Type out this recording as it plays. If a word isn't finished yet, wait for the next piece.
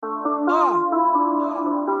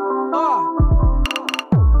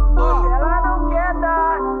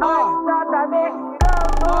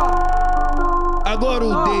Agora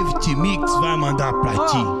o DavidMix vai mandar pra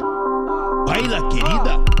ti. Baila,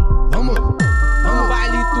 querida, vamos. No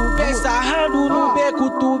baile tu vem sarrando, no beco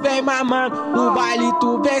tu vem mamando. No baile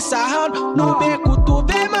tu vem sarrando, no beco tu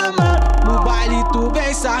vem mamando. No baile tu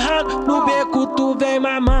vem sarrando, no beco tu vem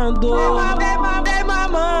mamando. Vem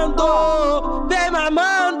mamando, vem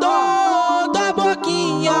mamando. Da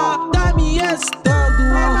boquinha tá me excitando.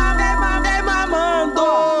 Vem mamando,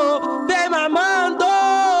 vem mamando.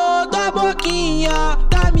 Da boquinha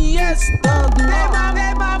tá me excitando. Vem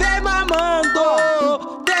mamando,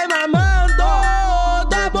 vem mamando.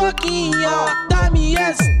 Da boquinha tá me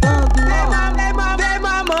excitando. Vem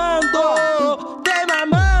mamando, vem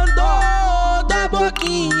mamando. Da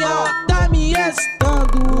boquinha tá me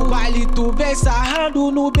excitando. No baile tu vem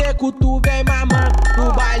sarrando, no beco tu vem mamando.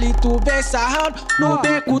 No baile tu vem sarrando, no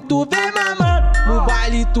beco tu vem mamando. No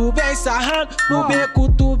baile tu vem sarrando, no beco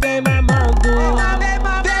tu vem mamando.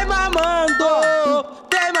 Vem mamando,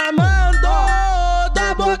 vem mamando.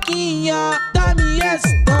 Da boquinha tá me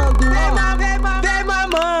excitando. Vem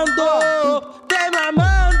mamando, vem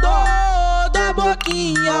mamando. Da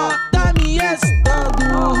boquinha tá me excitando.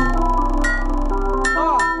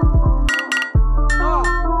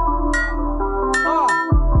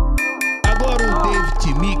 Agora o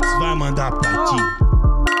DavidMix vai mandar pra ti.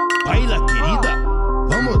 Baila, querida,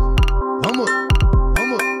 vamos.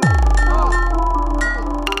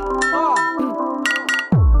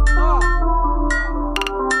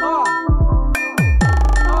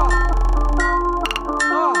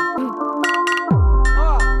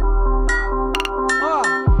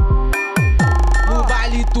 No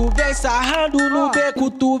baile tu vem sarrando, no beco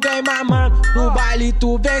tu vem mamando. No baile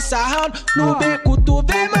tu vem sarrando, no beco tu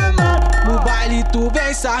vem mamando. No baile tu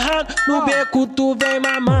vem sarrando, no beco tu vem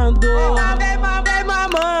mamando. Vem mamando,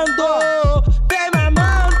 vem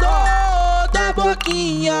mamando. Da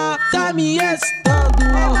boquinha tá me excitando.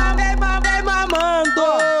 Vem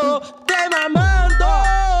mamando, vem mamando.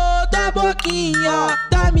 Da boquinha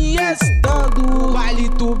tá me excitando. No baile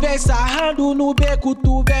tu vem sarrando, no beco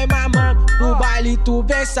tu vem mamando. No baile tu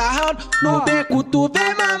vem sarrando, no beco tu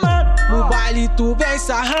vem mamando. No baile tu vem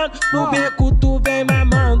sarrando, no beco tu vem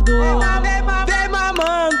mamando. Vem